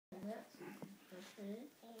And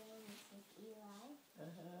this is Eli.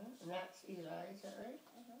 And that's Eli, is that right?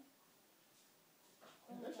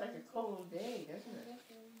 It looks like a cold day, doesn't it? This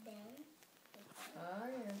is Ben. Ah,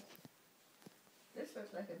 yes. This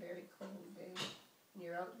looks like a very cold day.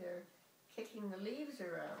 You're out there kicking the leaves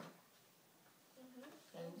around.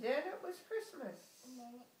 And then it was Christmas. And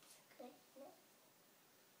then it's Christmas.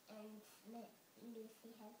 And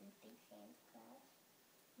Lucy has a big Santa Claus.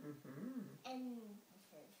 And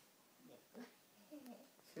this is River.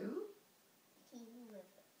 Who?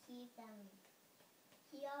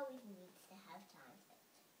 He always needs to have time set.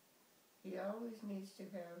 He always needs to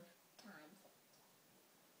have Time set.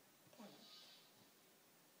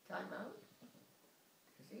 time out?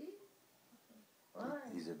 Does he? Why?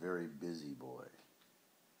 He's a very busy boy.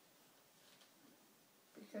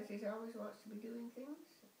 Because he always wants to be doing things?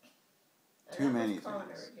 Too many Connor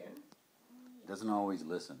things. Again. Doesn't always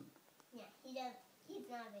listen. Yeah, he does. He's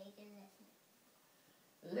not a very good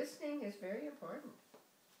listener. Listening is very important.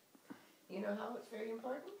 You know how it's very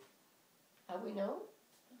important? How we know?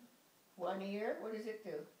 One ear, what does it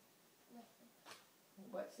do? Listen.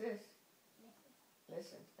 What's this? Listen.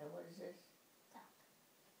 Listen. And what is this? Talk.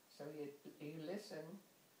 So you listen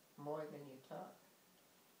more than you talk.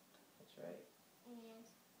 That's right.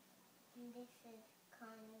 And this is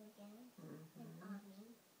Connor again. And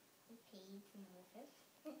Ami. And Paige and Rufus.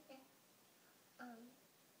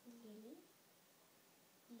 Lily.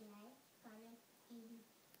 Eli. Connor. Eden.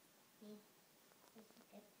 Me. This is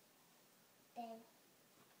good. Ben.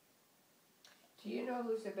 Do you know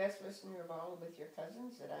who's the best listener of all with your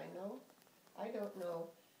cousins that I know? I don't know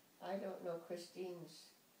Christine's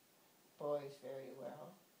boys very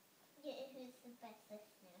well. Yeah, who's the best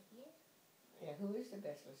listener here? Yeah, who is the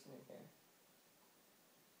best listener there?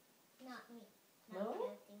 Not me. No? Not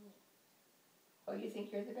counting you. Oh, you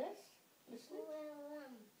think you're the best listener? Well,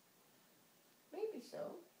 Maybe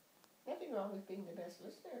so. Nothing wrong with being the best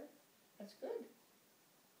listener. That's good.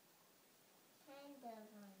 kind of,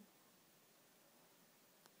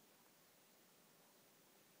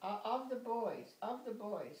 Of the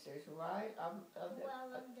boys, there's Ryan, of the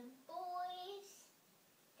boys,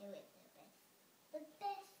 there is no best. The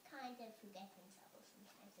best kind of forget themselves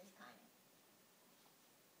sometimes is kind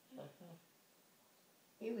of.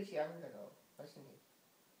 He was younger though, wasn't he?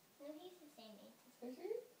 No, he's the same age as me. Is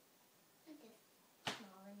he? He's just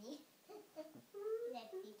smaller than me.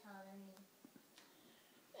 Lefty taller than me.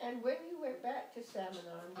 And when you went back to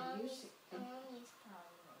Salmonon, did you see... Mommy's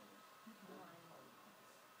taller than me.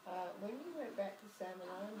 when you went back to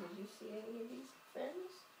Salmonon, did you see any of these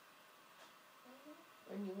friends?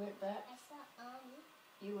 When you went back? I saw Ami.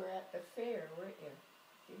 You were at the fair, weren't you?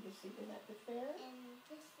 Did you see them at the fair? And this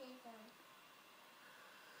is,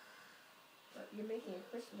 You're making a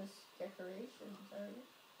Christmas decorations, are you?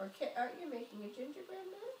 Or aren't you making a gingerbread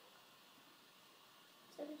man?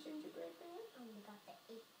 Is that a gingerbread man? we got to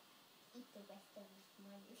eat the rest of this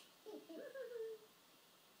morning.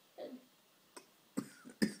 Good.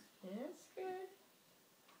 That's good.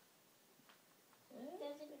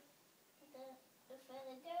 For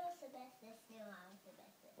the girls, the best listener, I was the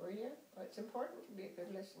best listener. Were you? Well, it's important to be a good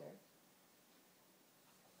listener.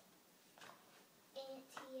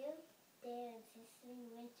 Aunt's here. They're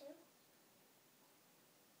existing winter.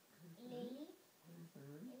 Lily. And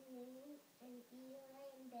Lily. And Eli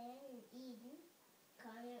and Ben and Eden.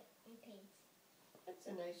 Connor and Paige. That's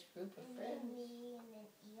a nice group of and friends. Then me and then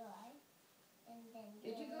Eli. And then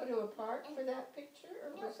Did you go to a park for that picture,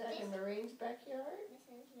 or No, was that in Lorraine's backyard? This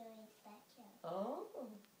is Lorraine's backyard. Oh,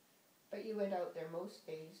 but you went out there most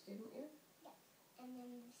days, didn't you? Yeah. And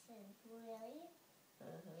then this is Willie.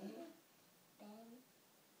 Ben.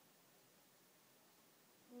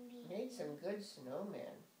 Made some good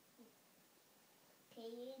snowmen.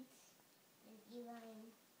 Paige and Eli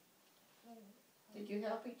and Did you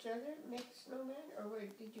help each other make snowmen, or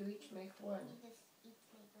did you each make one? we just each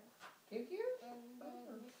made one. Did you? And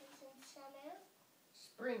then this is in summer.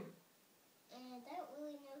 Spring. And I don't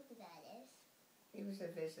really know who that is. He was a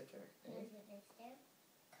visitor. He was a visitor.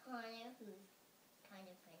 Connor, who's kind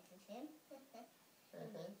of friends with him. And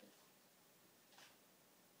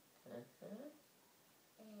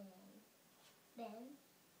Ben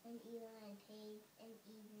and Eli and Paige and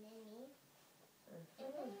Eden and me. And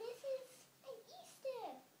then this is an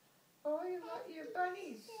Easter. Oh, you got your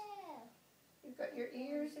bunnies. Easter. You've got your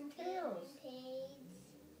ears and tails. Paige.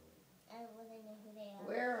 I don't really know who they are.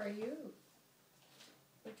 Where are you?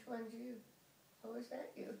 Which one's you? Oh, is that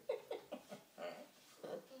you?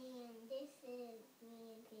 And this is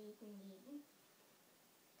me and Paige and Eden.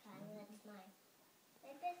 That's my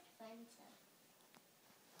best friends.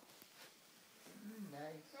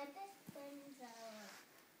 Nice. My best friends are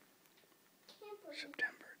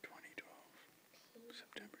September 2012.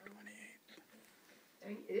 September 28th.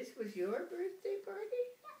 And this was your birthday party?